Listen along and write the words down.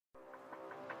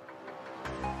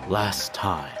Last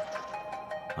time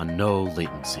on No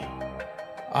Latency.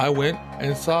 I went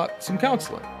and sought some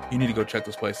counseling. You need to go check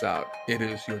this place out. It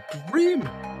is your dream.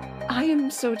 I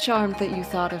am so charmed that you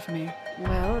thought of me.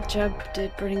 Well, Jeb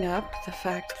did bring up the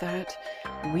fact that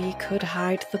we could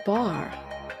hide the bar.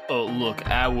 Oh, look,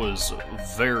 I was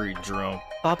very drunk.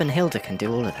 Bob and Hilda can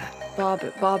do all of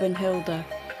that. Bob and Hilda.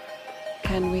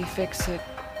 Can we fix it?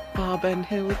 Bob and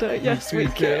Hilda. Yes, we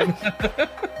can.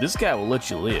 This guy will let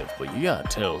you live, but you gotta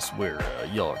tell us where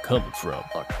y'all are coming from.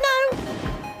 No!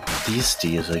 These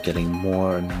deals are getting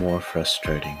more and more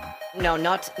frustrating. No.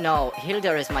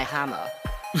 Hilda is my hammer.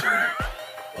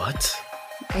 What?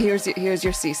 Here's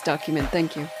your cease document,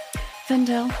 thank you.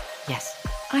 Vendel. Yes.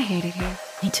 I hate it here.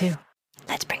 Me too.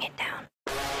 Let's bring it down.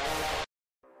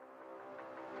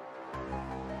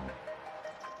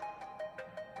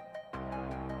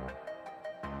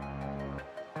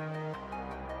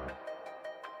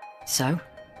 So,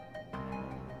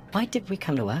 why did we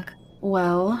come to work?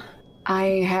 Well,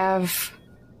 I have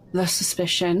the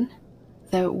suspicion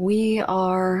that we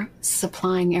are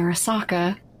supplying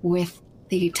Arasaka with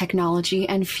the technology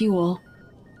and fuel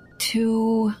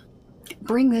to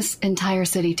bring this entire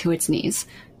city to its knees.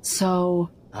 So,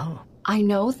 I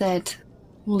know that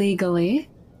legally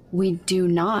we do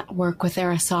not work with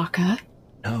Arasaka.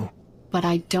 No. But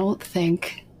I don't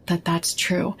think that that's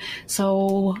true.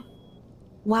 So,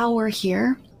 while we're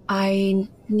here, I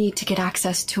need to get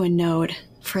access to a node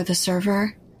for the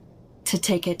server to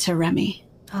take it to Remy.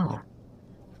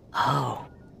 Oh.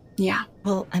 Yeah.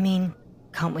 Well, I mean,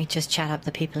 can't we just chat up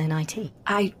the people in IT?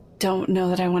 I don't know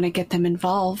that I want to get them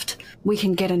involved. We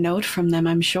can get a node from them,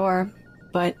 I'm sure.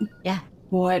 But yeah,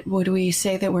 what would we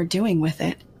say that we're doing with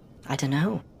it? I don't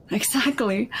know.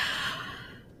 Exactly.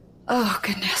 Oh,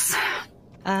 goodness.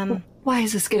 Why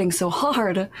is this getting so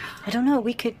hard? I don't know.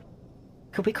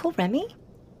 Could we call Remy?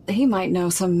 He might know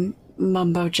some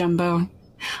mumbo-jumbo.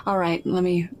 All right,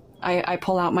 I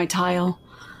pull out my tile,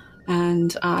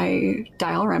 and I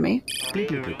dial Remy. Bleep,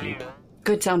 bleep, bleep, bleep.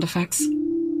 Good sound effects.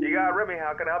 You got Remy,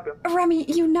 how can I help you?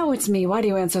 Remy, you know it's me. Why do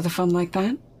you answer the phone like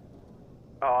that?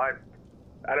 Oh,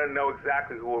 I didn't know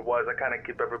exactly who it was. I kind of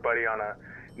keep everybody on a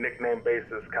nickname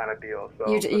basis kind of deal. So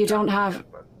you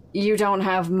don't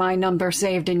have my number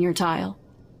saved in your tile.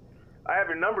 I have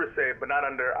your number saved, but not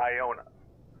under Iona.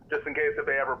 Just in case if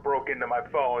they ever broke into my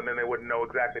phone, then they wouldn't know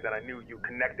exactly that I knew you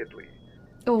connectedly.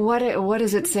 What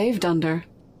is it saved under?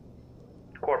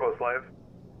 Corpo Slave.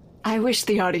 I wish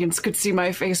the audience could see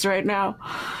my face right now.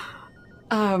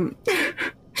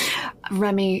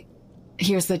 Remy,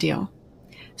 here's the deal.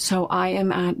 So I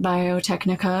am at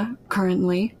Biotechnica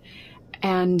currently,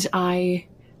 and I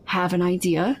have an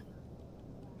idea,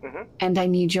 and I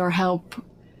need your help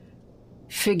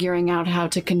figuring out how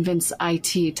to convince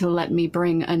IT to let me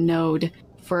bring a node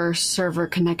for server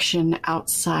connection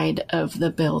outside of the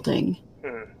building.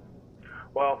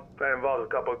 Well, that involves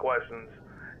a couple of questions.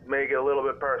 It may get a little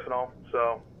bit personal,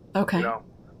 so okay.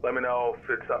 Let me know if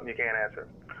it's something you can't answer.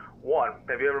 1,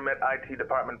 have you ever met IT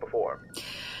department before?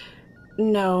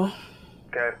 No.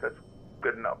 Okay, that's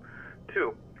good enough.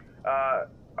 2,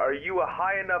 are you a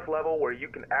high enough level where you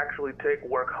can actually take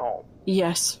work home?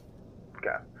 Yes.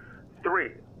 Okay.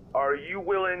 3, are you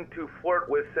willing to flirt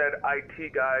with said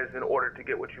IT guys in order to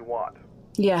get what you want?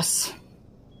 Yes.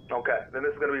 Okay, then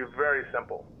this is going to be very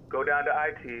simple. Go down to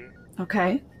IT.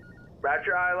 Okay. Rat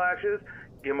your eyelashes,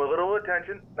 give them a little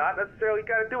attention. Not necessarily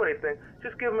got to do anything.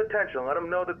 Just give them attention. Let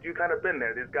them know that you kind of been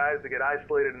there. These guys, they get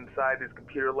isolated inside these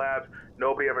computer labs.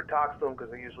 Nobody ever talks to them because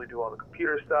they usually do all the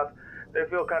computer stuff. They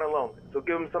feel kind of lonely. So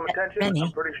give them some attention. Remy,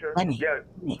 I'm pretty sure. Remy, Yeah.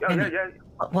 Remy, Yeah.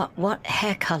 What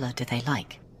hair color do they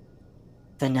like?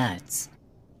 The nerds.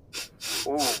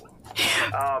 Ooh.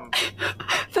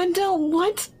 Vendel,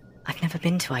 what? I've never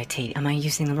been to IT. Am I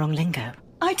using the wrong lingo?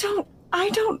 I don't...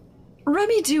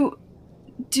 Remy,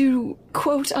 do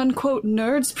quote-unquote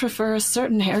nerds prefer a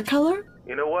certain hair color?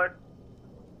 You know what?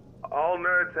 All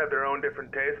nerds have their own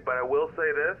different tastes, but I will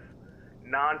say this.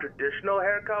 Non-traditional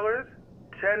hair colors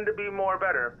tend to be more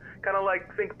better. Kind of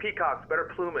like, think peacocks,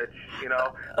 better plumage,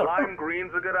 Lime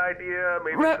green's a good idea.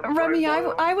 Maybe Remy,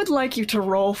 I would like you to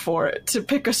roll for it, to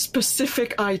pick a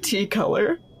specific IT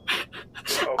color.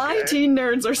 Okay. IT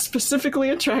nerds are specifically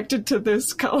attracted to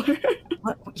this color.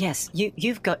 What? Yes,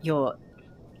 you've got your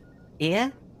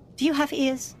ear? Do you have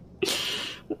ears?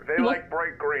 They like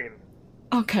bright green.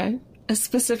 Okay.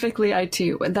 Specifically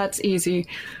IT. That's easy.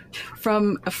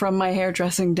 From my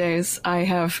hairdressing days, I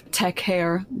have tech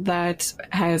hair that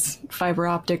has fiber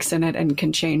optics in it and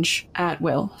can change at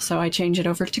will. So I change it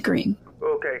over to green.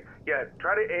 Okay. Yeah,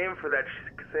 try to aim for that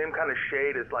same kind of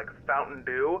shade as like Fountain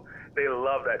Dew. They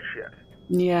love that shit.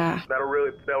 They'll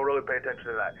really pay attention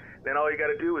to that. Then all you got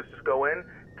to do is just go in,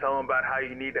 tell them about how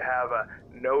you need to have a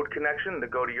node connection to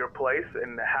go to your place,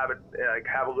 and have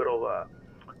a little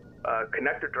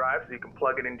connector drive so you can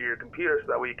plug it into your computer so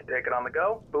that way you can take it on the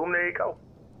go. Boom, there you go.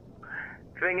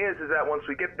 Thing is that once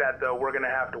we get that, though, we're going to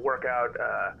have to work out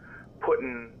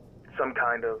putting some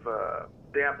kind of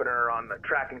dampener on the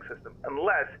tracking system,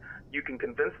 unless you can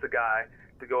convince the guy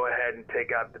to go ahead and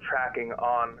take out the tracking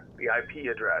on the IP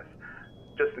address,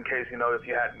 just in case, if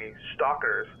you had any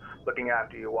stalkers looking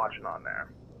after you watching on there.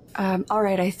 All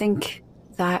right, I think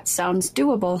that sounds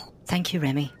doable. Thank you,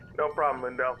 Remy. No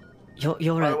problem, Lindo.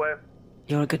 You're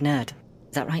a good nerd.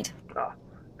 Is that right? Oh,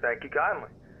 thank you kindly.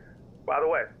 By the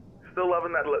way, still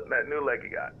loving that new leg you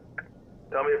got.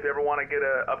 Tell me if you ever want to get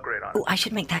an upgrade on it. Oh, I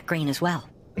should make that green as well.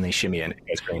 And they shimmy in. It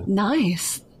goes green.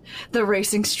 Nice. The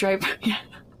racing stripe.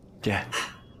 Yeah.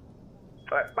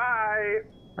 All right, bye.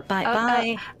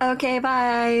 Bye. Okay,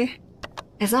 bye.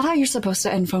 Is that how you're supposed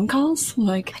to end phone calls?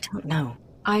 I don't know.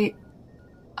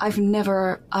 I've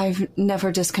never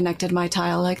disconnected my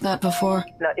tile like that before.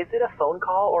 Now, is it a phone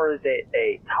call or is it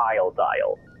a tile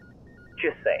dial?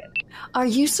 Just saying. Are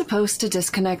you supposed to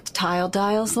disconnect tile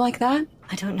dials like that?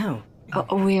 I don't know.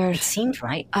 Weird. It seemed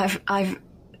right.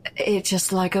 It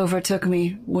just overtook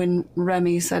me when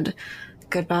Remy said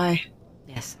goodbye.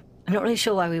 Yes. I'm not really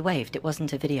sure why we waved. It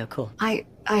wasn't a video call. I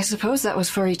suppose that was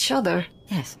for each other.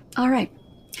 Yes. All right.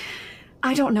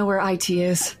 I don't know where IT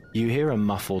is. You hear a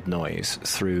muffled noise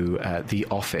through the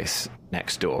office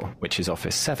next door, which is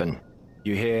Office 7.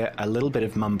 You hear a little bit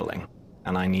of mumbling,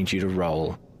 and I need you to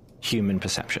roll human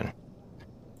perception.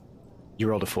 You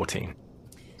rolled a 14.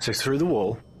 So through the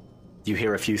wall, you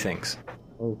hear a few things.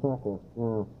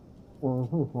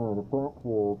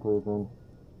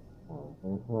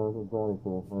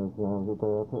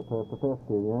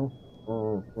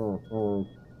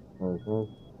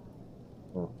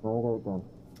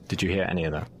 Did you hear any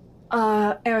of that?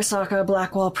 Arasaka,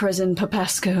 Blackwall Prison,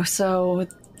 Popescu, so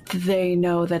they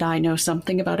know that I know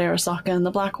something about Arasaka and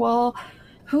the Blackwall.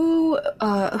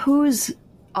 Whose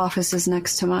office is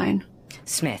next to mine?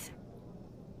 Smith.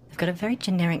 They've got a very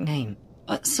generic name.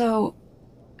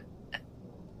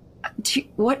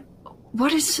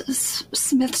 What is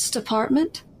Smith's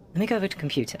department? Let me go over to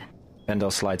computer.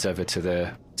 Bendel slides over to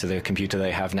the computer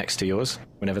they have next to yours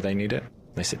whenever they need it.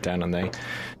 They sit down and they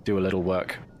do a little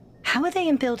work. How are they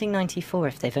in Building 94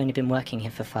 if they've only been working here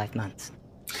for 5 months?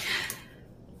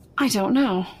 I don't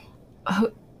know.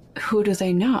 Who do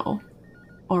they know?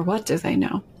 Or what do they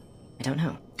know? I don't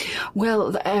know.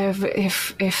 Well,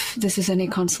 if this is any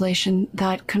consolation,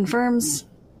 that confirms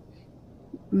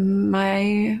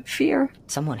my fear.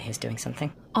 Someone here's doing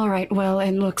something. All right, well,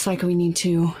 it looks like we need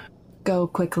to go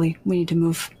quickly. We need to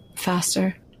move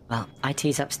faster. Well,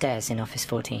 IT's upstairs in Office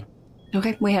 14.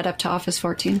 Okay, we head up to Office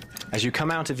 14. As you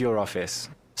come out of your office,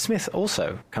 Smith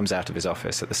also comes out of his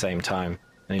office at the same time,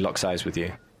 and he locks eyes with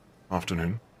you.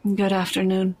 Afternoon. Good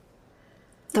afternoon.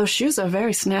 Those shoes are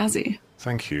very snazzy.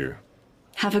 Thank you.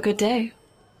 Have a good day.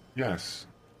 Yes.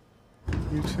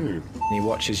 You too. And he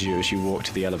watches you as you walk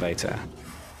to the elevator,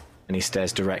 and he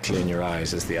stares directly in your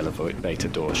eyes as the elevator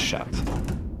doors shut.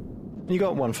 And you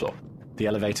go up one floor. The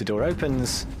elevator door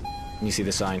opens, and you see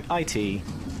the sign IT,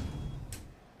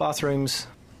 bathrooms,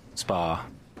 spa,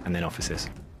 and then offices.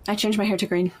 I changed my hair to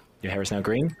green. Your hair is now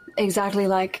green? Exactly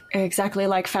like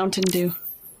Fountain Dew.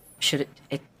 Should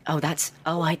it?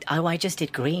 I just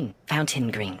did green.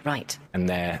 Fountain green, right. And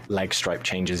their leg stripe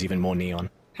changes even more neon.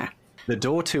 Huh. The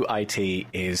door to IT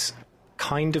is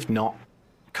kind of not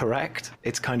correct.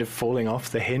 It's kind of falling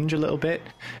off the hinge a little bit.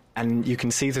 And you can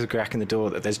see through the crack in the door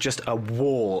that there's just a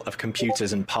wall of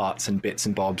computers and parts and bits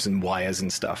and bobs and wires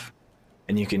and stuff.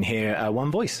 And you can hear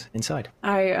one voice inside.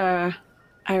 I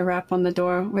rap on the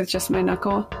door with just my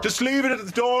knuckle. Just leave it at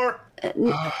the door!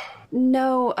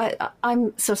 No,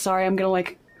 I'm so sorry. I'm gonna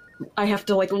I have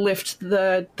to lift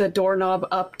the doorknob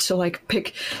up to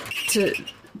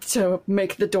to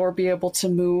make the door be able to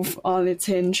move on its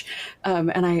hinge.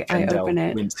 And I open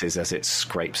it. Winces as it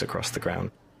scrapes across the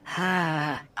ground.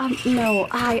 No,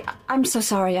 I'm so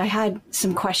sorry. I had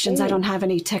some questions. I don't have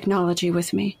any technology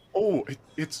with me. Oh,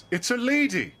 it's a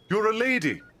lady. You're a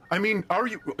lady. I mean,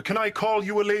 can I call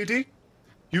you a lady?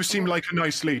 You seem like a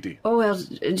nice lady. Oh, well,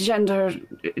 gender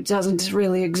doesn't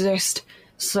really exist,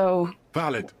 so...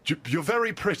 Valid. You're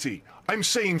very pretty. I'm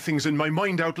saying things in my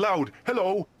mind out loud.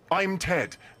 Hello, I'm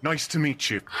Ted. Nice to meet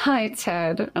you. Hi,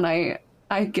 Ted. And I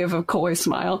give a coy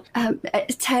smile.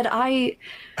 Ted, I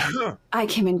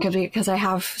came in because I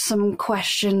have some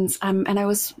questions, and I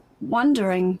was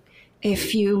wondering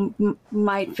if you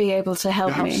might be able to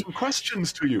help me. I have some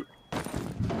questions to you.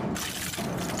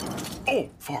 Oh,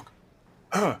 fuck.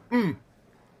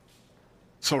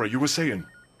 Sorry, you were saying?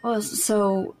 Well,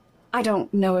 so I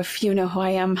don't know if you know who I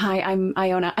am. Hi, I'm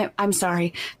Iona. I'm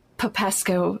sorry,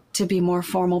 Popesco to be more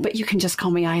formal, but you can just call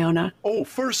me Iona. Oh,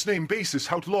 first name basis.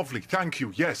 How lovely. Thank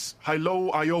you. Yes. Hello,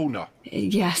 Iona.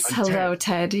 Yes. And hello,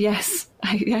 Ted. Yes,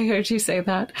 I heard you say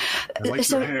that. I like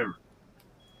your hair.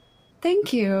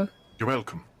 Thank you. You're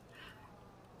welcome.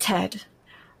 Ted,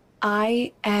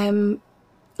 I am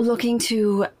looking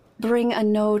to bring a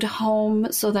node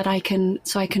home so that I can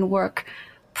work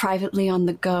privately on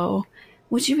the go.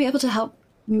 Would you be able to help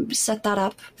set that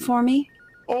up for me?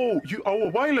 Oh, a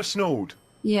wireless node.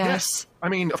 Yes. I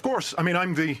mean, of course. I mean,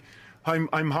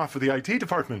 I'm half of the IT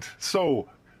department, so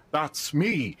that's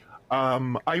me.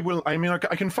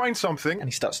 I can find something. And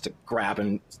he starts to grab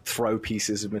and throw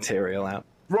pieces of material out.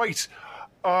 Right.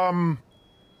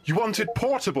 You want it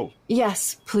portable?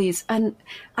 Yes, please. And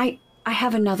I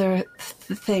have another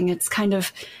thing. It's kind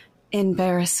of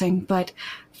embarrassing, but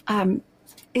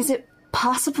is it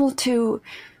possible to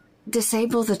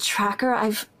disable the tracker?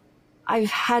 I've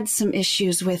had some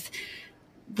issues with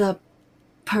the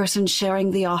person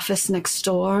sharing the office next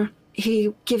door.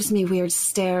 He gives me weird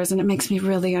stares, and it makes me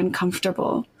really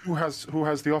uncomfortable. Who has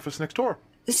the office next door?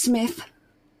 Smith.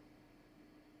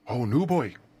 Oh, new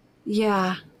boy.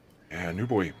 Yeah. Yeah, new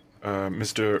boy.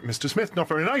 Mr. Smith, not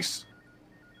very nice.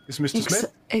 Is Mr.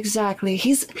 Smith? Exactly.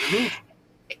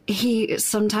 He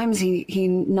sometimes he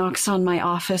knocks on my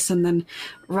office and then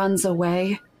runs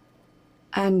away.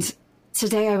 And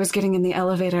today I was getting in the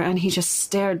elevator and he just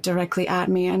stared directly at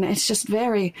me, and it's just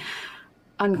very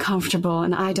uncomfortable,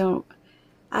 and I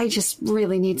just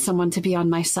really need someone to be on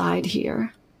my side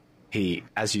here. He,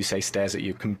 as you say, stares at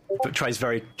you, but tries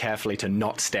very carefully to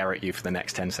not stare at you for the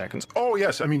next 10 seconds. Oh,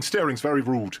 yes. I mean, staring's very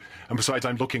rude. And besides,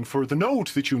 I'm looking for the node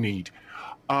that you need.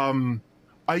 I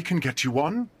can get you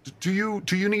one. Do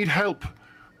you need help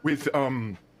with,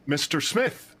 Mr.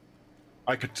 Smith?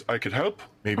 I could help.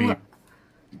 Maybe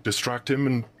distract him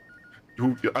and...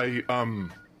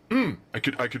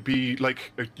 I could be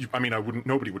like... I mean,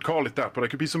 nobody would call it that, but I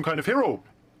could be some kind of hero.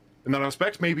 In that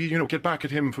aspect, maybe, get back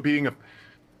at him for being a...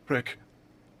 prick.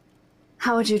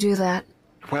 How would you do that?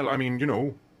 Well, I mean,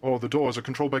 all the doors are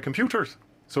controlled by computers.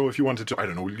 So if you wanted to, I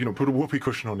don't know, put a whoopee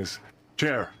cushion on his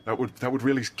chair, that would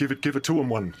really give it to him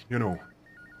one,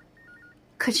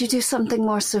 Could you do something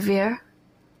more severe?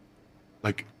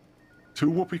 Like 2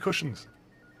 whoopee cushions?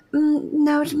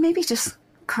 No, maybe just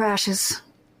crash his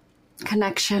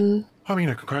connection. I mean,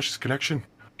 I could crash his connection.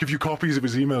 Give you copies of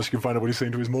his emails, you can find out what he's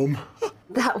saying to his mum.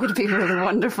 That would be really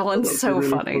wonderful and so really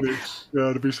funny. Yeah,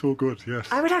 it'd be so good, yes.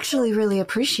 I would actually really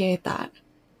appreciate that.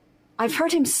 I've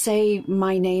heard him say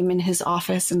my name in his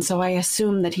office, and so I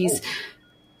assume that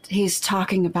he's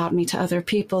talking about me to other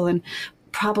people, and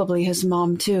probably his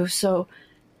mom too. So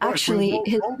actually,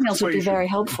 his emails would be very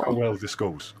helpful. How well this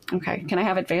goes. Okay, can I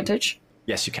have advantage?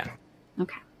 Yes, you can.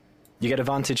 Okay. You get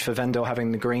advantage for Vendor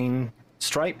having the green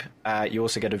stripe. You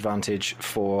also get advantage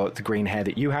for the green hair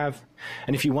that you have.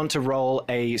 And if you want to roll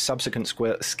a subsequent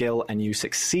skill and you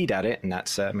succeed at it, and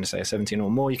that's, I'm going to say a 17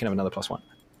 or more, you can have another +1.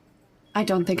 I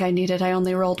don't think I need it. I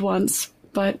only rolled once,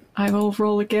 but I will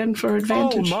roll again for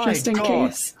advantage just in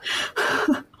case.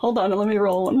 Hold on, let me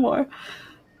roll one more.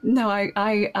 No,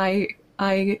 I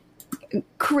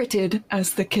critted,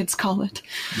 as the kids call it.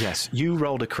 Yes, you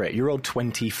rolled a crit. You rolled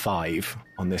 25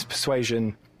 on this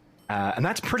persuasion, and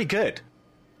that's pretty good.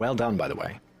 Well done, by the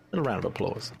way. A little round of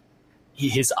applause.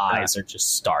 His eyes are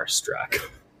just starstruck.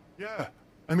 Yeah,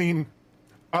 I mean,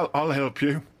 I'll help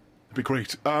you. It'd be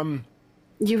great.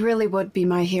 You really would be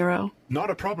my hero.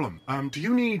 Not a problem. Do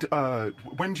you need,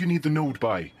 when do you need the node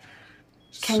by?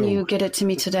 Can you get it to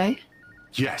me today?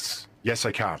 Yes. Yes,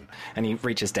 I can. And he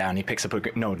reaches down, he picks up a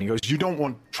node, and he goes, You don't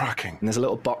want tracking. And there's a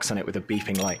little box on it with a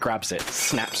beeping light. Grabs it,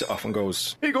 snaps it off, and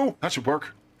goes, Here you go. That should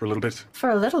work for a little bit. For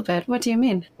a little bit? What do you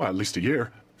mean? Well, at least a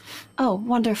year. Oh,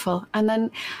 wonderful. And then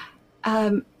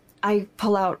I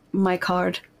pull out my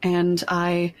card, and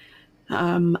I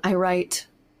write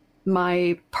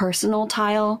my personal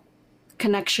tile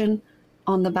connection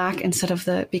on the back instead of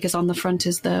because on the front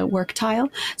is the work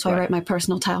tile. So right. I write my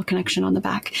personal tile connection on the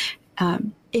back.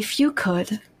 If you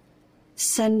could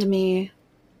send me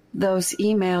those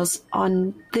emails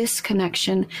on this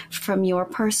connection from your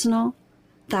personal,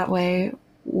 that way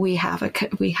we have our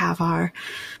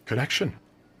connection,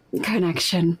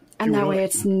 and that way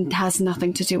it has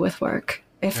nothing to do with work.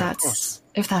 If that's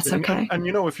okay. And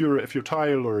if your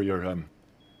tile or your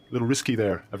little risky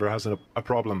there ever has a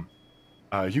problem,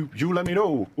 you let me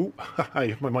know. Ooh,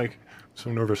 hi, my mic. So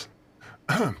nervous.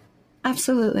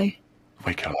 Absolutely.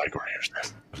 Wait till Igor hears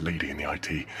this. A lady in the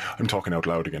IT. I'm talking out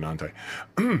loud again, aren't I?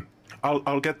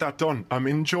 I'll get that done.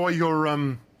 Enjoy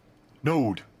your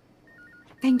node.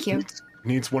 Thank you.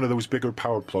 Needs one of those bigger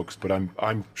power plugs, but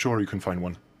I'm sure you can find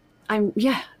one.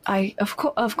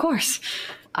 Of course.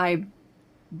 I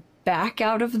back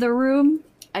out of the room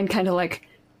and kind of like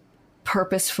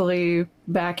purposefully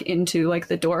back into like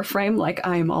the door frame, like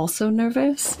I'm also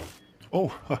nervous.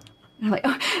 Oh. I'm like,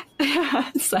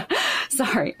 oh,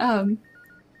 sorry.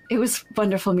 It was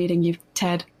wonderful meeting you,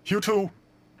 Ted. You too.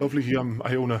 Lovely,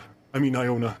 Iona.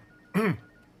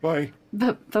 Bye.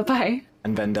 Bye.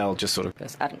 And Vendel just sort of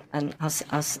goes, and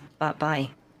I'll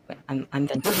bye. I'm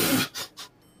Vendel.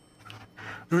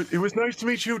 It was nice to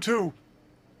meet you too.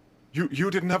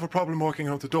 You didn't have a problem walking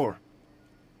out the door.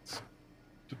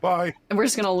 Goodbye. And we're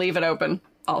just gonna leave it open,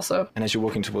 also. And as you're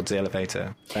walking towards the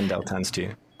elevator, Vendel turns to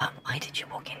you. Why did you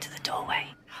walk into the doorway?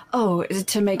 Oh,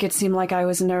 to make it seem like I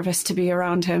was nervous to be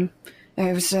around him.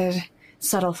 It was a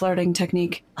subtle flirting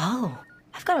technique. Oh,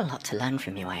 I've got a lot to learn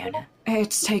from you, Iona.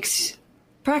 It takes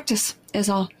practice, is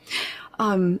all.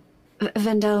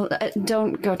 Vendel,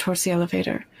 don't go towards the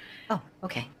elevator. Oh,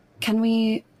 okay. Can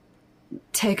we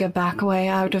take a back way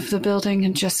out of the building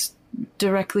and just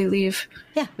directly leave?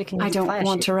 Yeah, we can. I don't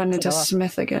want to run into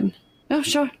Smith again. Oh,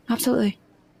 sure, absolutely.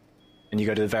 And you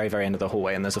go to the very, very end of the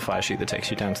hallway, and there's a fire chute that takes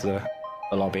you down to the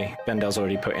lobby. Vendel's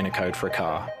already put in a code for a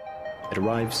car. It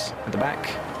arrives at the back.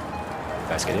 You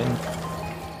guys get in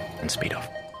and speed off.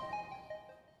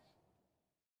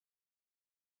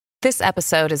 This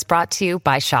episode is brought to you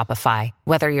by Shopify.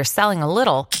 Whether you're selling a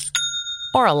little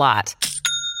or a lot,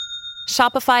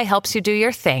 Shopify helps you do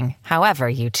your thing, however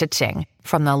you cha-ching.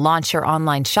 From the launch your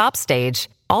online shop stage,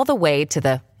 all the way to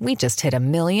the we just hit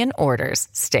 1 million orders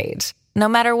stage. No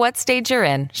matter what stage you're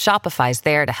in, Shopify's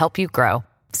there to help you grow.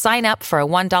 Sign up for a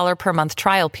 $1 per month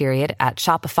trial period at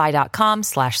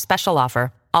shopify.com/special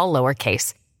offer, all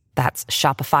lowercase. That's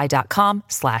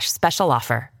shopify.com/special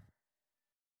offer.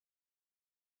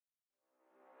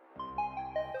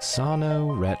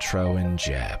 Sano, Retro, and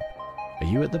Jeb. Are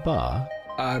you at the bar?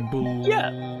 I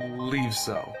believe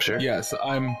so. Sure. Yes,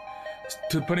 I'm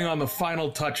putting on the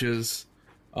final touches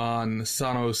on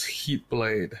Sano's heat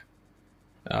blade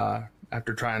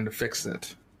after trying to fix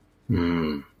it.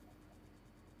 Hmm.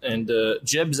 And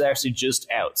Jeb's actually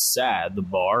just outside the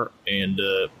bar, and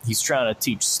he's trying to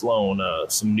teach Sloan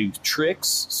some new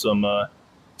tricks.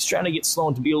 He's trying to get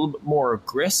Sloan to be a little bit more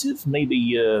aggressive.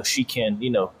 Maybe she can,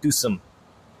 do some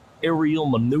aerial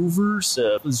maneuvers.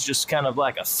 It was just kind of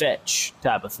like a fetch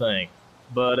type of thing.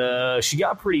 But she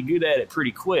got pretty good at it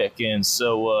pretty quick, and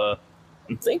so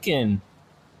I'm thinking,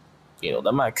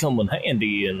 that might come in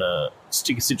handy in a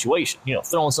sticky situation.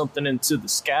 Throwing something into the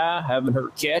sky, having her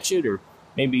catch it, or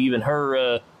maybe even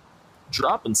her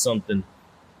dropping something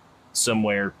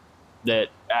somewhere that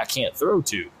I can't throw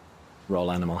to.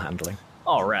 Roll animal handling.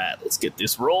 All right, let's get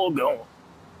this roll going.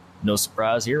 No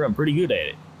surprise here, I'm pretty good at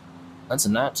it. That's a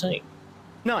 19.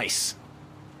 Nice.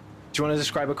 Do you want to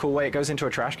describe a cool way it goes into a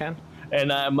trash can?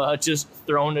 And I'm just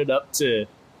throwing it up to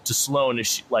Sloan. And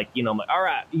she, I'm like, all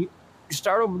right, you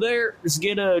start over there. Just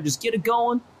get it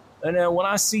going. And then when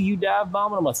I see you dive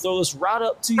bombing, I'm going to throw this right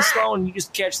up to you, Sloan, and you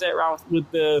just catch that right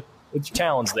with your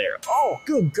talons there. Oh,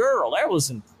 good girl. That was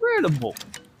incredible.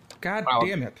 God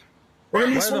damn it.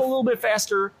 Remy, swim a little bit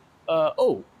faster.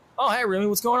 Hey, Remy,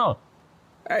 what's going on?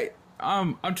 Hey,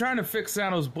 I'm trying to fix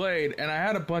Sano's blade, and I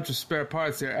had a bunch of spare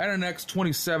parts here. I had an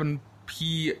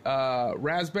X27P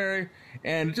raspberry,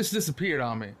 and it just disappeared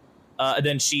on me.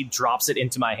 Then she drops it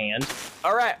into my hand.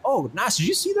 All right. Oh, nice. Did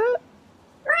you see that?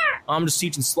 I'm just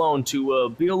teaching Sloan to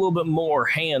be a little bit more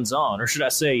hands-on, or should I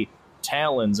say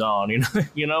talons-on,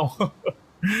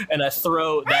 And I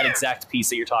throw that exact piece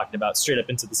that you're talking about straight up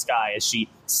into the sky as she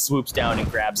swoops down and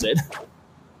grabs it.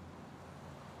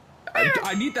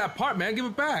 I need that part, man. Give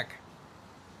it back.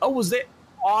 Oh, was that?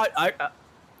 Oh,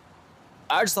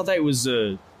 I just thought that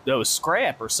was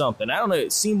scrap or something. I don't know.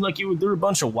 It seemed like you were through a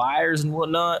bunch of wires and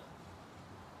whatnot.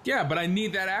 Yeah, but I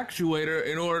need that actuator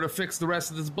in order to fix the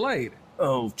rest of this blade.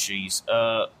 Oh, jeez.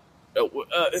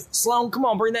 Sloan, come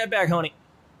on, bring that back, honey.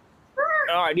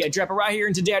 All right, yeah, drop it right here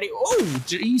into Daddy. Oh,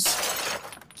 jeez.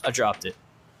 I dropped it.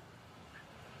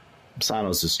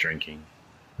 Sano's just drinking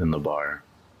in the bar.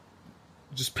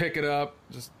 Just pick it up.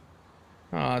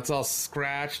 It's all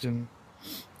scratched and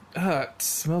it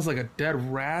smells like a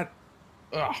dead rat.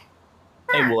 Ugh.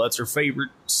 Hey, well, that's her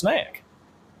favorite snack.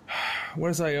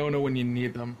 Where's Iona when you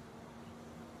need them?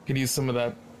 Could use some of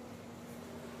that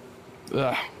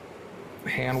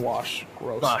hand wash.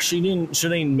 Gross. Nah, she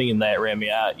didn't mean that,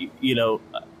 Remy.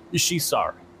 She's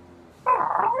sorry.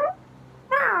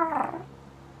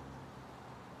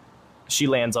 She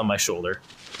lands on my shoulder.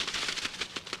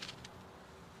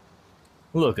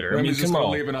 Look at her. Remy's come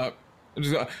on.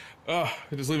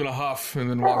 Just leaving a huff and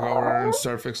then walk over and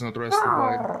start fixing up the rest of the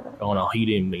blade. Oh no, he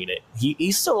didn't mean it.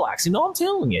 He still likes you. No, I'm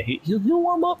telling you, he'll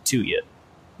warm up to you.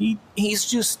 He's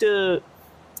just well,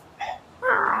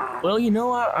 you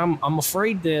know, I'm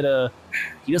afraid that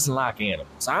he doesn't like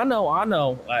animals. I know. I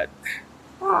know.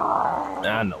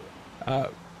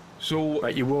 So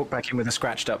right, you walk back in with a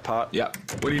scratched up part. Yeah.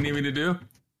 What do you need me to do?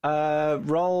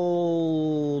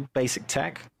 Roll basic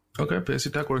tech. Okay,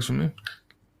 basic tech works for me.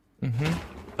 Mm-hmm.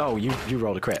 Oh, you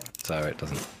rolled a crit, so it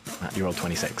doesn't. You rolled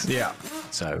 26. Yeah.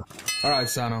 So. All right,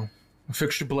 Sano. I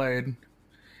fixed your blade.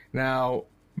 Now,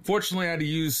 unfortunately, I had to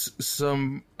use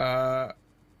some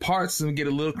parts and get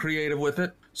a little creative with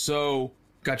it. So,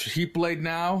 got your heat blade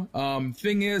now.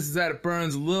 Thing is that it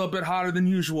burns a little bit hotter than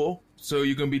usual, so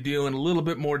you're going to be dealing a little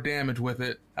bit more damage with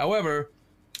it. However,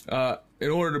 in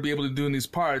order to be able to do these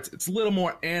parts, it's a little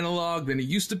more analog than it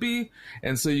used to be,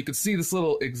 and so you can see this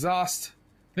little exhaust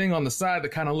thing on the side that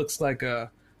kind of looks like a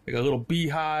little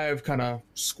beehive kind of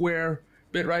square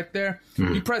bit right there.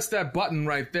 Mm. You press that button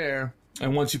right there,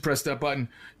 and once you press that button,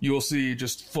 you'll see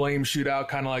just flame shoot out,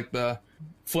 kind of like the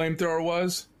flamethrower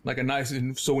was, like a nice.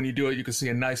 So when you do it, you can see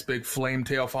a nice big flame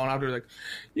tail falling out there. Like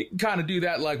you can kind of do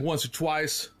that like once or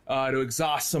twice to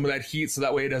exhaust some of that heat, so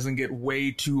that way it doesn't get way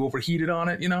too overheated on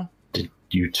it. You know. Did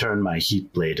you turn my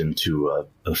heat blade into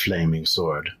a flaming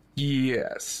sword?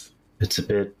 Yes. It's a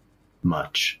bit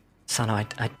much. Sano,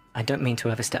 I don't mean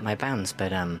to overstep my bounds,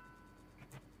 but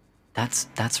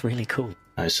that's really cool.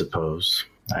 I suppose.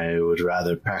 I would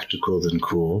rather practical than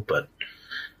cool, but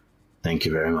thank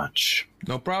you very much.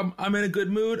 No problem. I'm in a good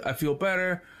mood. I feel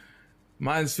better.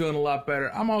 Mine's feeling a lot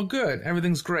better. I'm all good.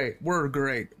 Everything's great. We're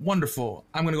great. Wonderful.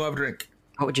 I'm going to go have a drink.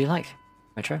 What would you like,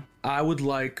 Metro? I would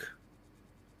like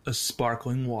a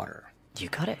sparkling water. You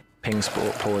got it. Ping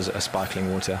pours a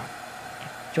sparkling water.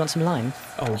 Do you want some lime?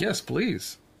 Oh, yes,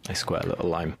 please. I squirt a little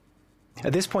lime.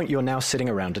 At this point, you're now sitting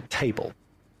around a table,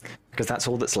 because that's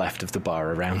all that's left of the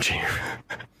bar around you.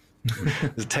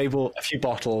 There's a table, a few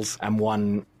bottles, and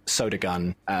one soda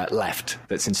gun left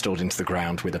that's installed into the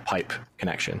ground with a pipe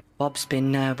connection. Bob's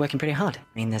been working pretty hard. I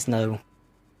mean, there's no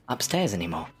upstairs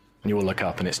anymore. And you all look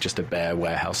up, and it's just a bare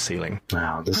warehouse ceiling.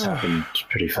 Wow, this happened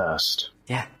pretty fast.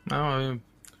 Yeah. Oh, it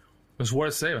was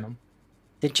worth saving him.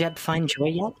 Did Jeb find Joy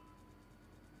yet?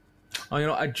 Oh, you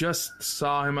know, I just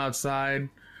saw him outside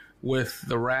with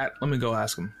the rat. Let me go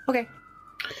ask him. Okay.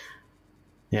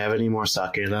 You have any more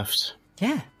sake left?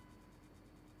 Yeah.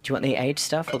 Do you want the aged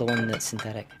stuff or the one that's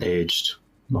synthetic? Aged.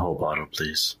 The whole bottle,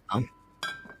 please.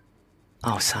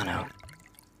 Oh, Sano.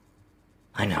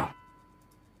 I know.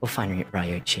 We'll find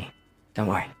Ryuichi. Don't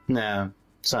worry. Nah,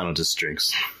 Sano just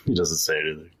drinks. He doesn't say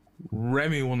anything.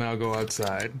 Remy will now go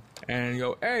outside and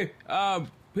go, hey,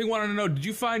 Ping wanted to know, did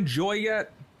you find Joy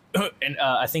yet? And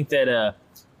I think that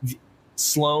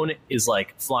Sloan is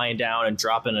like flying down and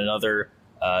dropping another,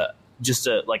 just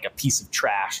like a piece of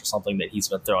trash or something that he's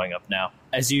been throwing up now.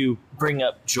 As you bring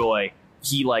up Joy,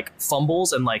 he like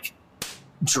fumbles and like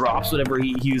drops whatever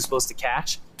he was supposed to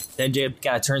catch. Then Jeb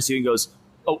kind of turns to you and goes,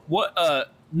 "Oh, what?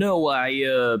 No,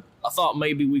 I thought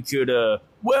maybe we could.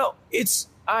 Well,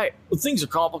 things are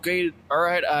complicated. All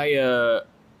right,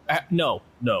 no,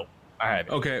 I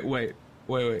haven't. Okay, wait.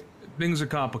 Things are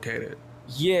complicated.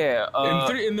 Yeah.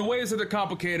 In the ways that they're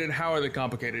complicated, how are they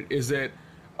complicated? Is it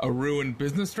a ruined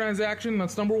business transaction?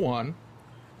 That's number one.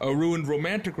 A ruined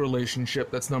romantic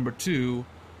relationship? That's number two.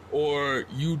 Or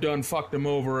you done fucked them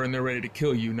over and they're ready to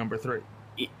kill you? Number three.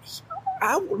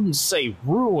 I wouldn't say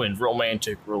ruined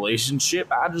romantic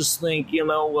relationship. I just think,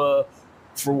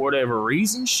 for whatever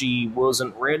reason, she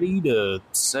wasn't ready to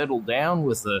settle down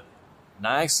with a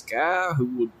nice guy who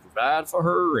would provide for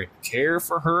her and care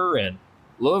for her and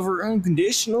love her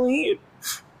unconditionally,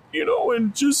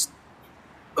 and just,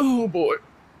 oh boy.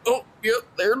 Oh, yep,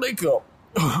 there they come.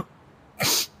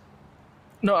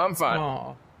 No, I'm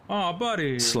fine. Aw,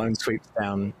 buddy. Sloan sweeps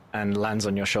down and lands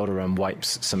on your shoulder and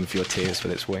wipes some of your tears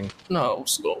with its wing. No,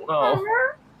 Sloan, no.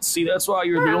 See, that's why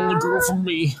you're the only girl for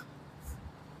me.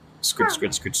 Scritch,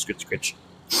 scritch, scritch, scritch, scritch.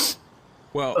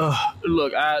 Well,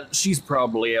 look, she's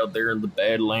probably out there in the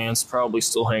Badlands, probably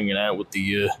still hanging out with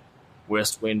the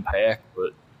West Wind Pack,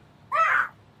 but,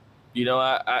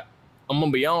 I'm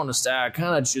gonna be honest, I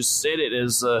kind of just said it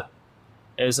as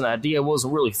an idea. I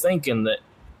wasn't really thinking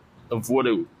of what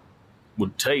it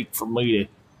would take for me to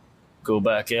go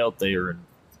back out there and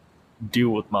deal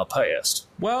with my past.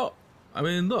 Well, I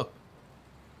mean, look,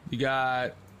 you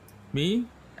got me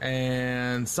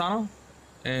and Sano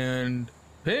and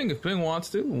Ping. If Ping wants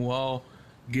to, we'll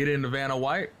get into Vanna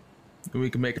White we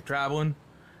can make a traveling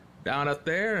down up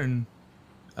there and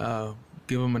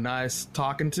give them a nice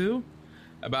talking to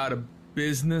about a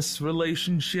business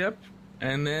relationship,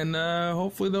 and then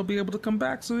hopefully they'll be able to come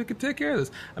back so we can take care of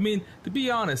this. I mean, to be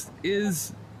honest,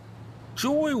 is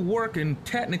Joy working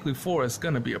technically for us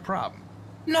going to be a problem?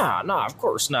 Nah, of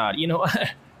course not. You know,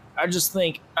 I just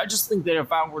think that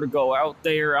if I were to go out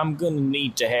there, I'm gonna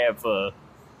need to have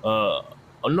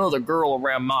another girl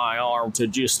around my arm to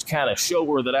just kind of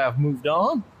show her that I've moved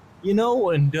on. You know,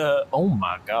 and oh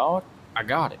my God, I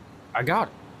got it.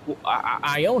 Well,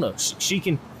 Iona, she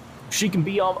can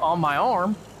be on my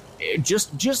arm,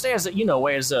 just as a, you know,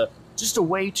 as a just a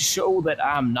way to show that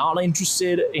I'm not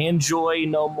interested in Joy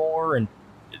no more, and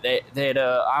that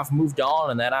I've moved on,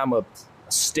 and that I'm a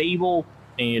stable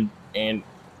and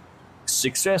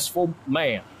successful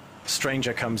man.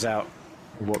 Stranger comes out,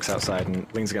 walks outside, and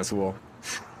leans against the wall.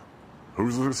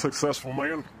 Who's the successful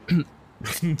man?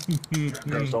 You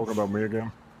guys talking about me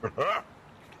again?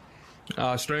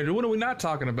 Stranger, when are we not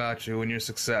talking about you and your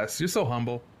success? You're so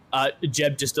humble.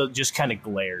 Jeb just kind of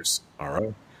glares. All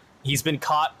right. He's been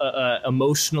caught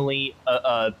emotionally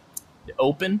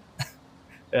open,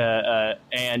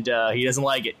 and he doesn't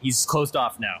like it. He's closed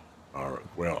off now. All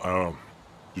right. Well,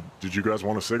 did you guys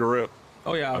want a cigarette?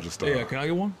 Oh yeah. Yeah. Can I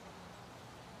get one?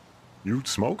 You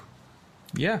smoke?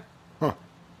 Yeah. Huh.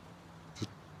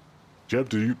 Jeb,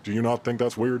 do you not think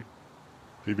that's weird?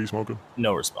 TV smoking?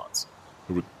 No response.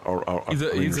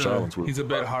 He's a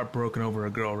bit heartbroken over a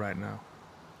girl right now.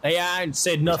 Hey, I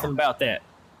said nothing about that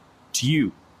to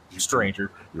you,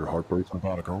 stranger. You're heartbroken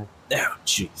about a girl? Oh,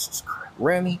 Jesus Christ.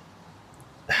 Remy?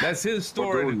 That's his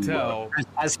story to tell.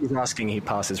 As he's asking, he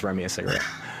passes Remy a cigarette.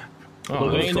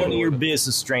 Look, it ain't none of your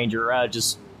business, stranger. I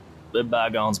just let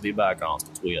bygones be bygones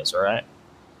between us, all right?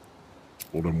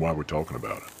 Well, then why are we talking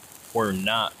about it? We're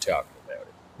not talking about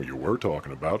it. Well, you were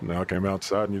talking about it. Now I came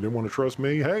outside and you didn't want to trust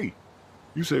me. Hey,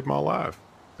 you saved my life.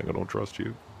 Think I don't trust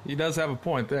you? He does have a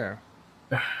point there.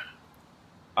 All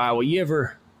right, well, you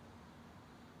ever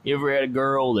had a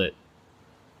girl that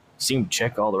seemed to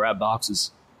check all the right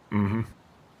boxes? Mm-hmm.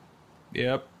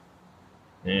 Yep.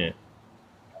 Yeah.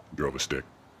 Drove a stick.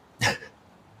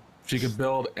 She could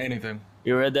build anything.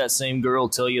 You ever had that same girl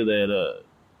tell you that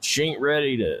she ain't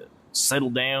ready to settle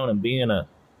down and be in a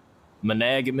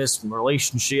monogamous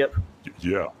relationship?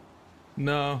 Yeah.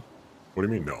 No. What do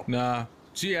you mean, no? Nah.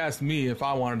 She asked me if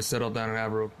I wanted to settle down and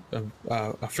have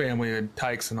a family and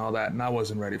tykes and all that, and I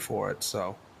wasn't ready for it,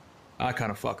 so I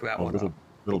kind of fucked that one up.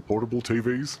 Little portable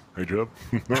TVs? Hey, Jeb?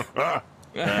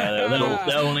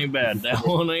 That one ain't bad. That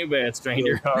one ain't bad,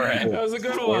 stranger. All right. That was a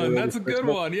good one. That's a good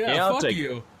one. Yeah, I'll fuck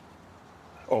you.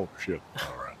 Oh, shit.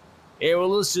 All right. Yeah, well,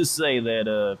 let's just say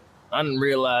that I didn't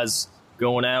realize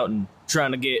going out and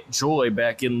trying to get Joy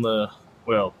back in the,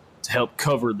 well, to help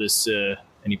cover this,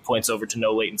 and he points over to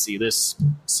No Latency, this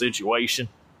situation.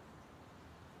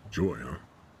 Joy, huh?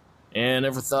 And I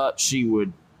never thought she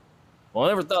would, well, I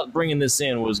never thought bringing this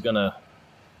in was going to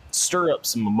stir up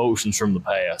some emotions from the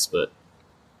past, but...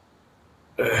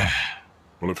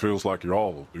 Well, it feels like you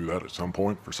all will do that at some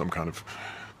point for some kind of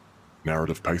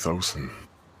narrative pathos and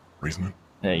reasoning.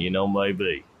 Yeah, you know,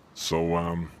 maybe. So,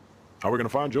 how are we going to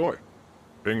find Joy?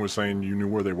 Bing was saying you knew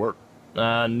where they were.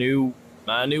 I knew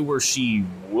where she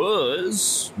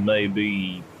was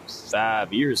maybe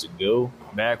 5 years ago,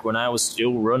 back when I was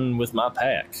still running with my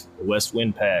pack, the West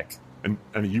Wind Pack. And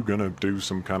are you going to do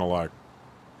some kind of like,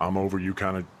 I'm over you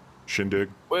kind of shindig?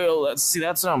 Well, that's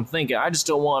what I'm thinking. I just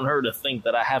don't want her to think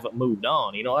that I haven't moved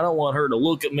on. You know, I don't want her to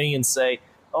look at me and say,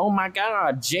 "Oh my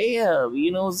God, Jeb,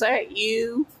 you know, is that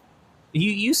you?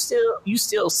 You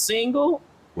still single?"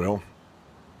 Well,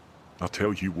 I'll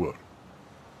tell you what.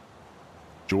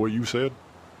 Joy, you said?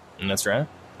 And that's right.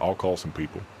 I'll call some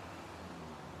people.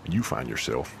 And you find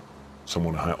yourself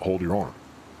someone to hold your arm.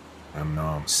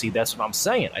 And, see, that's what I'm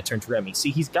saying. I turned to Remy.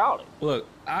 See, he's got it. Look,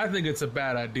 I think it's a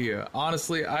bad idea.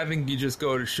 Honestly, I think you just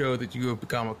go to show that you have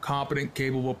become a competent,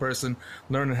 capable person,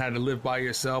 learning how to live by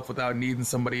yourself without needing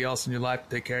somebody else in your life to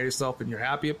take care of yourself, and you're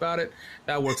happy about it.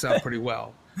 That works out pretty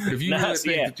well. But if you really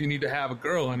think that you need to have a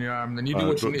girl on your arm, then you do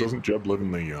what you need. Doesn't Jeb live in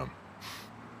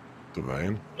the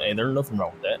van? Hey, there's nothing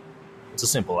wrong with that. It's a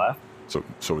simple life. So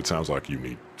it sounds like you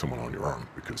need someone on your arm,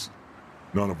 because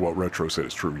none of what Retro said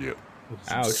is true yet.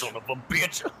 Ouch. Son of a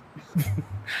bitch.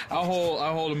 I'll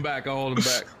hold him back.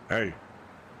 Hey,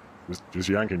 just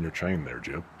yanking your chain there,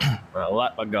 Jeb. I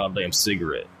light my goddamn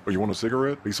cigarette. Oh, you want a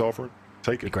cigarette? Peace offering?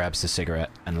 Take it. He grabs the cigarette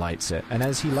and lights it, and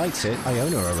as he lights it,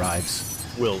 Iona arrives.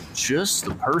 Well, just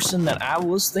the person that I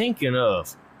was thinking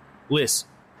of. Listen,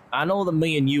 I know that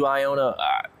me and you, Iona,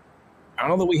 I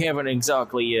know that we haven't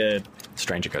exactly,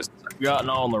 Stranger goes, gotten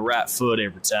on the right foot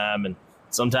every time, and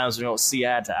sometimes we don't see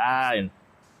eye to eye, and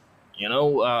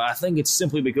I think it's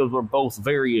simply because we're both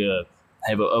very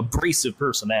have abrasive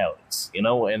personalities,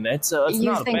 and that's it's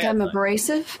You not a think bad I'm thing.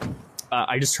 abrasive?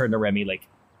 I just turned to Remy like,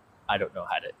 I don't know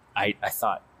how to. I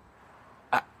thought.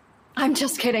 I'm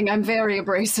just kidding. I'm very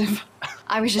abrasive.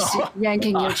 I was just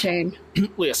yanking your chain.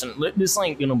 Listen, this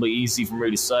ain't gonna be easy for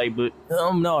me to say, but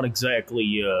I'm not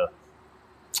exactly.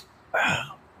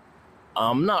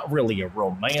 I'm not really a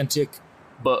romantic,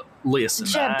 but listen,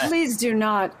 Jeb, please do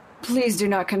not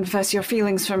confess your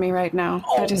feelings for me right now.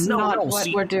 Oh, that is no, not no, what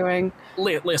see- we're doing.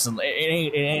 Listen,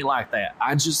 it ain't like that.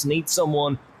 I just need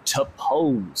someone to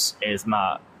pose as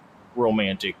my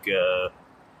romantic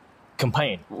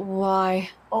companion. Why?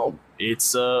 Oh,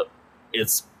 it's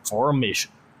for a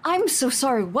mission. I'm so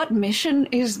sorry. What mission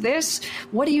is this?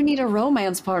 What do you need a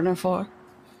romance partner for?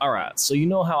 All right, so you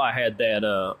know how I had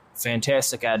that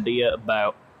fantastic idea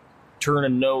about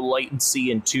turning no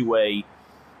latency into a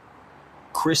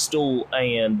crystal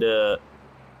and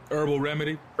herbal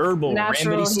remedy,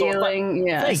 Natural remedy store? healing.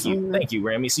 Yes. Thank you,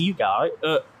 Remy. So you got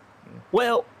it.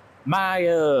 Well,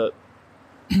 my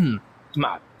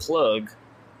my plug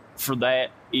for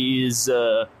that is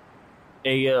a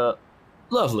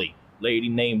lovely lady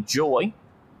named Joy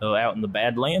out in the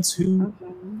Badlands who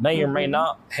may or may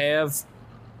not have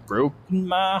broken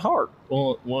my heart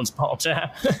once upon a time.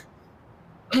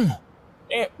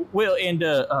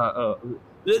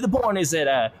 The point is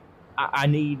that I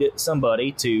need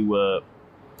somebody to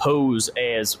pose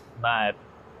as my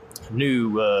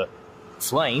new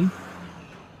flame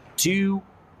to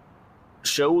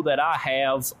show that I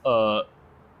have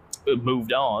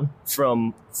moved on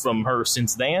from her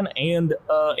since then, and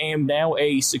am now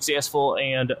a successful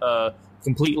and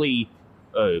completely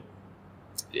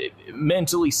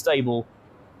mentally stable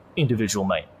individual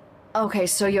man. Okay,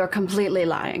 so you're completely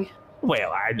lying.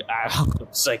 Well, I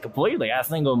don't say completely. I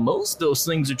think most of those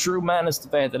things are true, minus the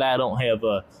fact that I don't have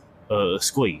a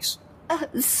squeeze.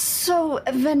 So,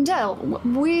 Vendel,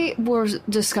 we were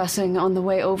discussing on the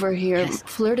way over here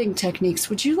flirting techniques.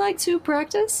 Would you like to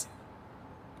practice?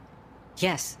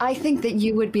 Yes. I think that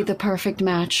you would be the perfect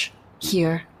match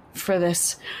here for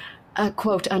this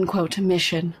quote-unquote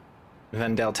mission.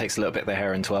 Vendel takes a little bit of the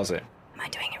hair and twirls it. Am I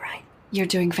doing it right? You're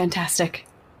doing fantastic.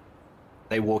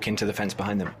 They walk into the fence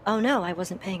behind them. Oh no, I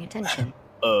wasn't paying attention.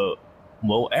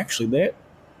 Well, actually,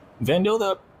 Vendel,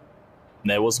 that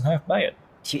wasn't half bad.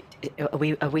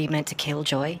 Are we meant to kill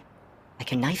Joy? I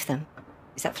can knife them.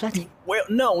 Is that flirting? Well,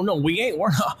 no, we ain't.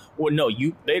 We're not. Well, no,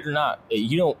 they're not.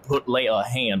 You don't lay a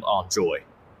hand on Joy.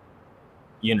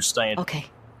 You understand? Okay.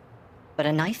 But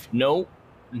a knife? No,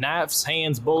 knives,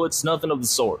 hands, bullets, nothing of the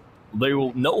sort. There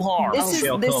will no harm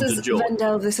shall come to Joy.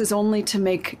 Vendel, this is only to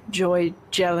make Joy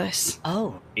jealous.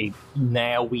 Oh.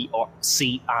 Now we are.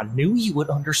 See, I knew you would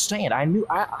understand. I knew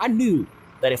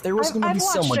that if there was going to be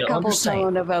someone to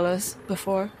understand. I've watched a couple telenovelas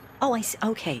before. Oh, I see.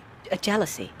 Okay. A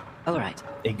jealousy. All right.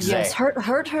 Exactly. Yes,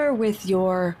 hurt her with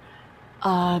your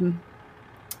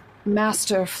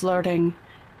master flirting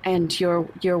and your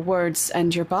words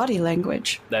and your body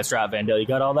language. That's right, Vandel. You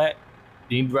got all that?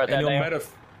 You write that down?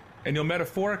 And you'll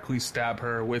metaphorically stab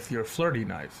her with your flirty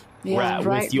knife. Yeah,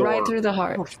 right through the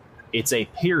heart. It's a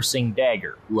piercing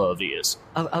dagger, love is.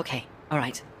 Oh, okay. All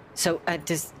right. So,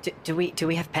 do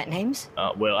we have pet names?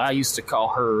 Well, I used to call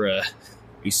her,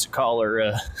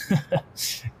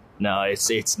 no,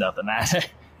 it's nothing.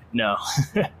 No.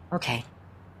 Okay.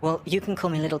 Well, you can call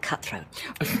me Little Cutthroat.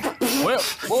 Well,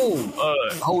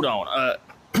 hold on.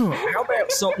 How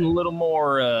about something a little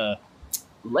more,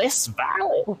 less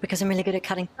violent? Well, because I'm really good at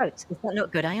cutting throats. Is that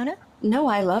not good, Iona? No,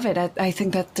 I love it. I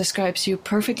think that describes you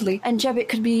perfectly. And Jeb, it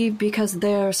could be because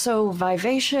they're so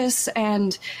vivacious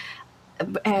and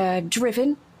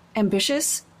driven,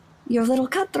 ambitious. You're a little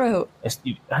cutthroat.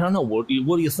 I don't know. What do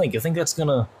you think? You think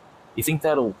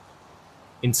that'll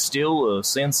instill a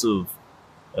sense of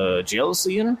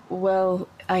jealousy in her? Well,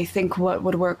 I think what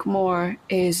would work more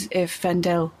is if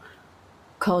Vendel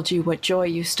called you what Joy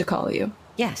used to call you.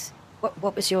 Yes.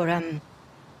 What was your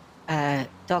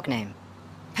dog name?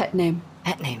 Pet name.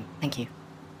 Pet name. Thank you.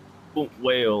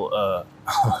 Well,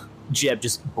 Jeb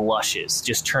just blushes,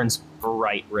 just turns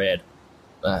bright red.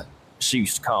 She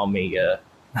used to call me her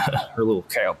little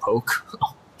cowpoke.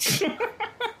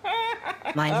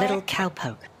 My little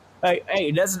cowpoke.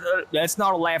 Hey, that's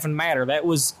not a laughing matter. That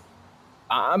was,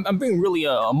 I'm being really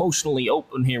emotionally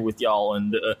open here with y'all,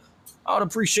 and I'd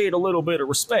appreciate a little bit of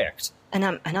respect. And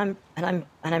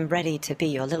I'm ready to be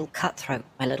your little cutthroat,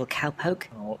 my little cowpoke.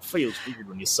 Oh, it feels weird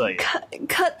when you say it.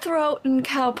 Cutthroat and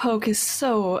cowpoke is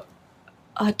so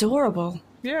adorable.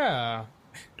 Yeah.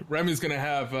 Remy's gonna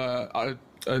have a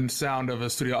sound of a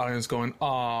studio audience going,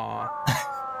 "Aww."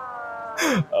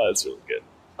 Oh, that's really good.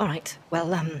 All right. Well,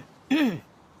 now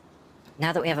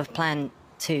that we have a plan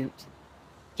to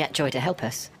get Joy to help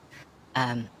us,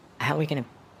 how are we going to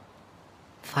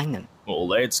find them? Well,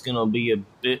 that's gonna be a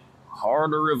bit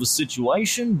harder of a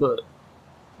situation, but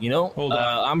you know,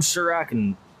 I'm sure I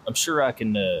can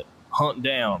hunt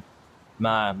down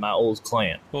my old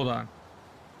clan. Hold on.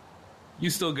 You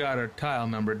still got her tile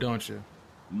number, don't you?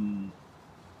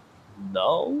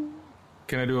 No.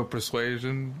 Can I do a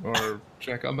persuasion or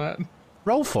check on that?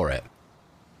 Roll for it.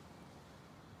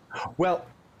 Well,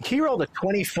 he rolled a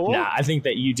 24. Nah, I think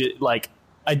that you did like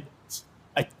I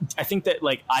think that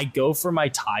like I go for my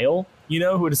tile, you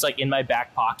know, who is like in my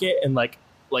back pocket, and like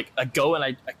I go and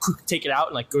I quick take it out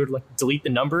and like go to like delete the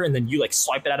number, and then you like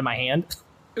swipe it out of my hand.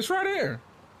 It's right here.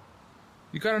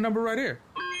 You got a number right here.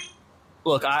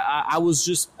 Look, I was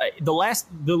just the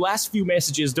last few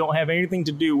messages don't have anything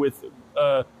to do with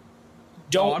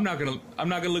don't. I'm not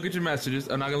gonna look at your messages.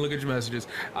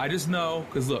 I just know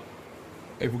because look,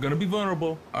 if we're gonna be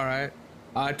vulnerable, all right.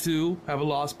 I too have a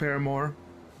lost paramour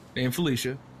named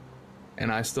Felicia,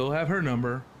 and I still have her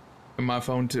number in my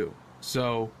phone too.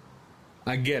 So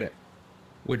I get it,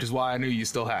 which is why I knew you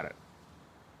still had it.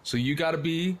 So you got to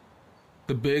be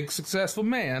the big successful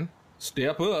man.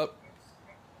 Step up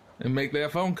and make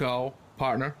that phone call,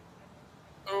 partner.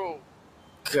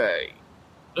 Okay.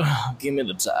 Give me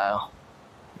the tile.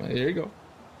 There you go.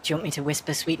 Do you want me to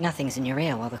whisper sweet nothings in your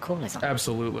ear while the call is on?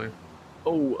 Absolutely.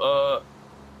 Oh,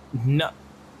 no,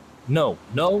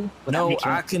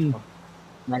 I can.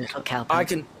 My little cowpoke. I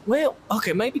can. Well,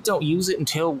 okay, maybe don't use it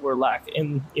until we're like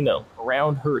in,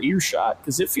 around her earshot,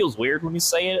 because it feels weird when you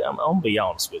say it. I'm gonna be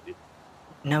honest with you.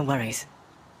 No worries.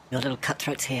 Your little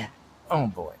cutthroat's here. Oh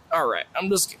boy. All right. I'm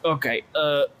just okay.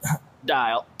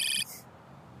 Dial.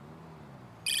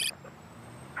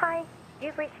 Hi,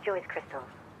 you've reached Joy's crystals.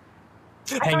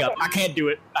 Hang up. I can't do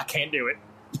it.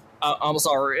 I'm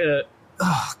sorry.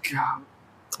 Oh god.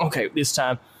 Okay, this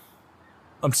time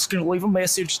I'm just gonna leave a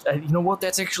message. You know what?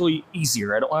 That's actually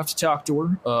easier. I don't have to talk to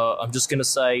her. I'm just gonna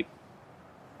say,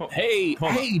 "Hey,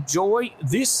 Joy,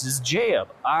 this is Jeb.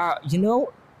 I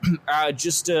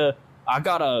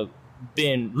gotta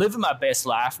been living my best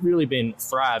life. Really been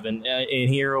thriving in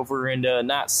here over in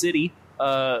Night City.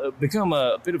 Become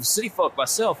a bit of a city folk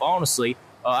myself, honestly.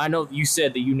 I know you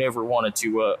said that you never wanted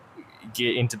to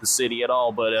get into the city at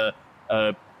all, but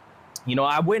I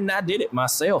went and I did it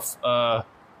myself.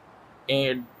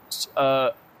 And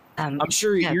I'm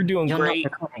sure you're doing great.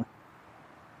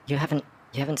 You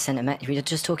haven't sent a message. You're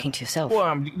just talking to yourself.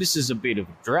 Well, this is a bit of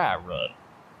a dry run.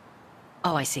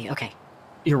 Oh, I see. Okay.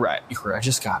 You're right. I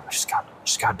just got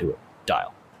to do it.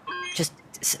 Dial. Just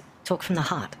talk from the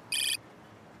heart.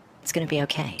 It's gonna be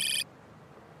okay.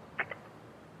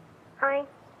 Hi,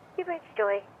 you've reached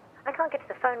Joy. I can't get to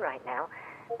the phone right now.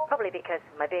 Probably because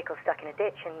my vehicle's stuck in a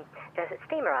ditch and there's a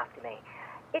steamer after me.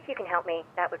 If you can help me,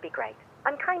 that would be great.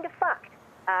 I'm kind of fucked.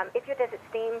 If you're Desert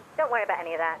Steam, don't worry about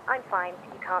any of that. I'm fine.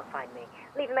 You can't find me.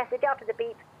 Leave a message after the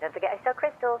beep. Don't forget I sell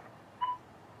crystals.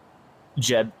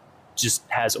 Jeb just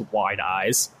has wide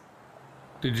eyes.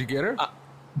 Did you get her?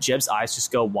 Jeb's eyes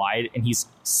just go wide, and he's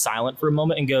silent for a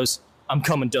moment and goes, "I'm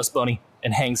coming, Dust Bunny,"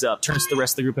 and hangs up, turns to the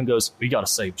rest of the group and goes, "We gotta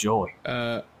save Joy."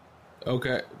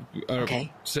 Okay.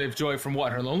 Okay. Save Joy from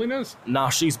what? Her loneliness? Nah,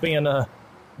 she's being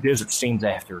Desert Steam's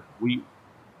after.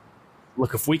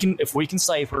 If we can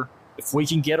save her, if we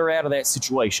can get her out of that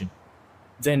situation,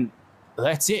 then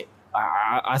that's it.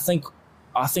 I think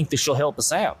that she'll help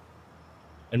us out,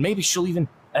 and maybe she'll even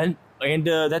and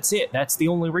that's it. That's the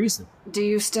only reason. Do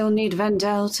you still need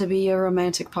Vendel to be your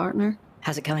romantic partner?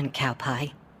 How's it going, cow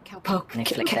pie? Cowpoke.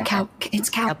 It's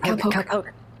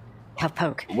cowpoke.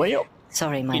 Cowpoke. Well,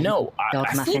 sorry, my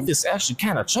I think this actually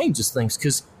kind of changes things,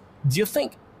 because do you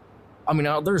think? I mean,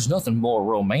 there's nothing more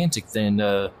romantic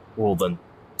than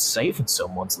saving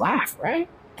someone's life, right?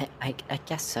 I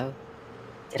guess so.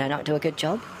 Did I not do a good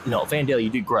job? No, Vandale, you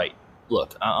did great.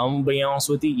 Look, I'm gonna be honest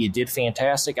with you. You did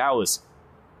fantastic. I was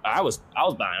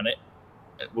buying it.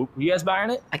 Were you guys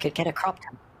buying it? I could get a crop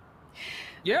top.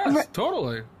 Yes,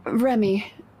 totally.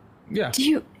 Remy. Yeah.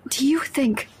 Do you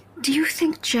think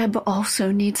Jeb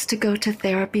also needs to go to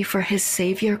therapy for his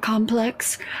savior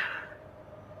complex?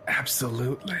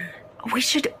 Absolutely. We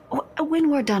should, when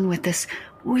we're done with this,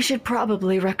 we should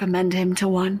probably recommend him to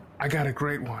one. I got a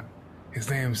great one. His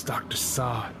name's Dr.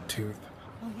 Sawtooth.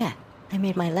 Oh, yeah. I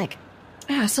made my leg.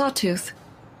 Yeah, Sawtooth.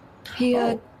 He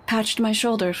patched my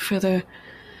shoulder for the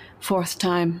 4th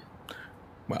time.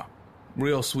 Well,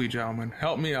 real sweet gentleman.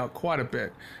 Helped me out quite a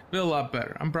bit. Feel a lot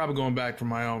better. I'm probably going back for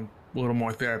my own little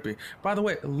more therapy. By the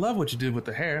way, love what you did with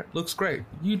the hair. Looks great.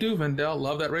 You do, Vendel.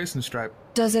 Love that racing stripe.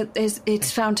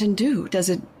 It's Fountain Dew?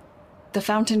 The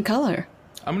fountain color?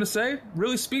 I'm gonna say,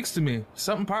 really speaks to me.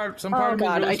 Some part Oh of me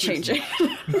God, really I speaks change to it.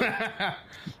 me.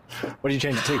 What do you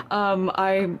change it to?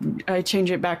 I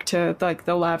change it back to like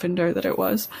the lavender that it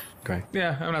was. Okay.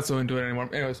 Yeah, I'm not so into it anymore.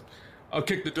 Anyways, I'll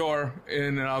kick the door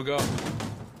in and I'll go,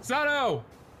 Sano,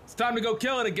 it's time to go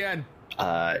kill it again.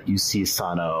 You see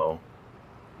Sano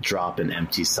drop an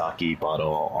empty sake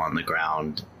bottle on the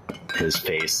ground, his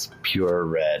face pure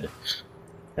red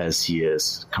as he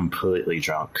is completely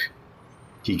drunk.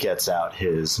 He gets out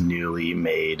his newly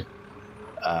made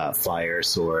fire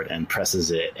sword and presses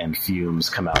it, and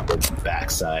fumes come out the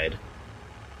backside.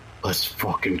 Let's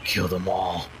fucking kill them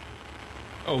all.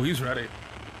 Oh, he's ready.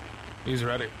 He's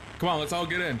ready. Come on, let's all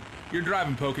get in. You're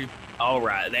driving, Pokey. All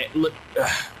right,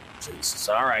 Jesus.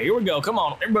 All right, here we go. Come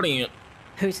on, everybody in.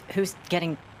 Who's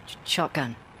getting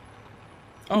shotgun?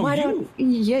 Oh, Why don't?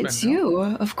 Yeah, it's you,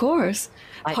 of course.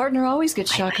 Partner always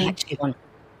gets shotgun.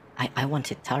 I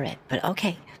wanted turret, but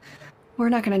okay. We're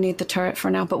not going to need the turret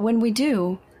for now, but when we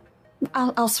do,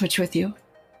 I'll switch with you.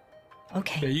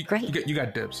 Okay, yeah, great. You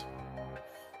got dibs.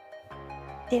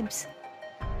 Dibs.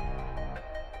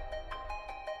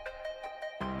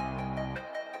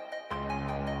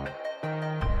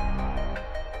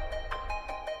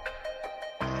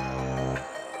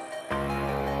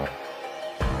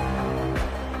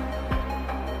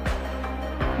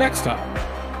 Next time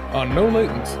on No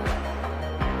Latency.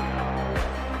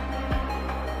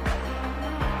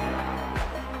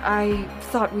 I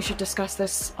thought we should discuss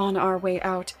this on our way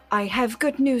out. I have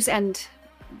good news and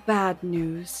bad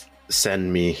news.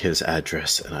 Send me his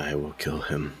address and I will kill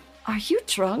him. Are you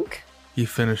drunk? He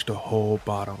finished a whole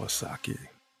bottle of sake.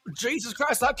 Jesus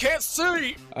Christ, I can't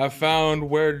see! I found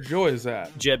where Joy's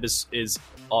at. Jeb is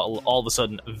all of a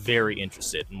sudden very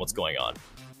interested in what's going on.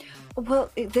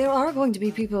 Well, there are going to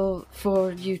be people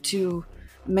for you to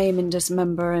maim and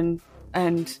dismember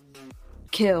and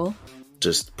kill.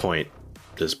 Just point,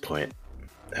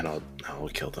 and I'll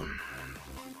kill them.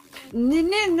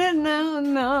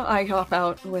 No. I hop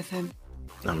out with him.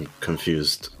 I'm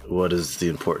confused. What is the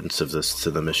importance of this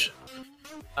to the mission?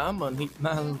 I'm gonna need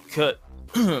my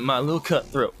little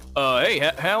cutthroat. Hey,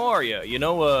 how are you? You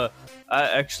know, I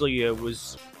actually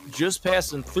was just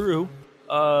passing through.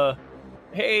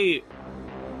 Hey,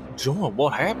 Joy,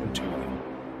 what happened to you?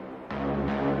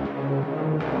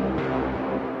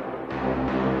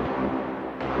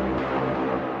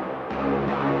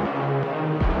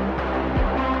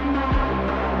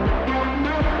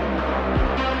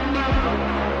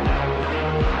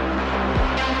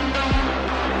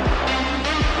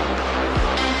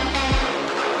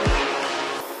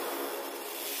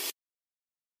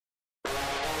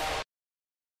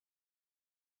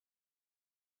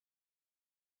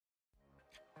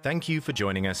 Thank you for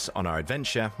joining us on our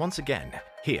adventure once again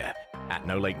here at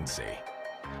No Latency.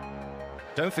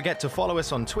 Don't forget to follow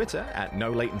us on Twitter at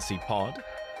NoLatencyPod.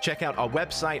 Check out our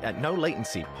website at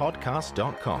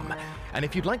NoLatencyPodcast.com. And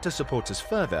if you'd like to support us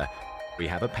further, we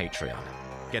have a Patreon.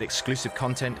 Get exclusive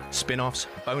content, spin-offs,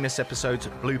 bonus episodes,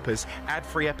 bloopers,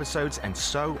 ad-free episodes, and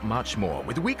so much more,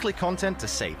 with weekly content to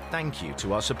say thank you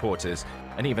to our supporters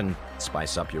and even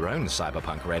spice up your own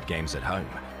Cyberpunk Red games at home.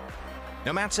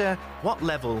 No matter what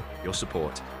level your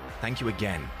support, thank you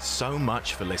again so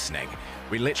much for listening.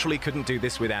 We literally couldn't do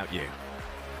this without you.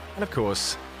 And of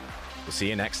course, we'll see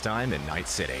you next time in Night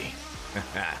City.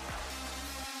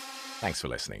 Thanks for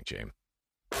listening, Jim.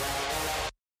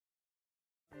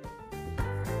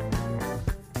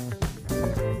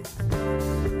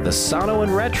 The Sano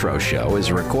and Retro Show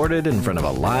is recorded in front of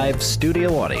a live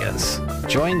studio audience.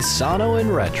 Join Sano and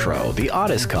Retro, the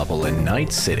oddest couple in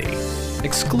Night City,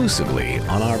 exclusively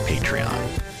on our Patreon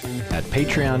at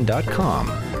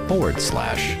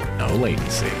patreon.com/no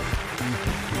latency.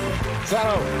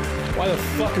 Sano, why the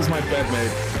fuck is my bed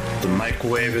made? The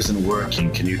microwave isn't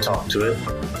working. Can you talk to it?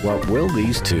 What will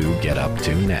these two get up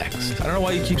to next? I don't know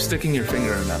why you keep sticking your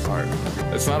finger in that part.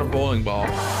 It's not a bowling ball.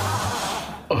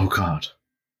 Oh, God.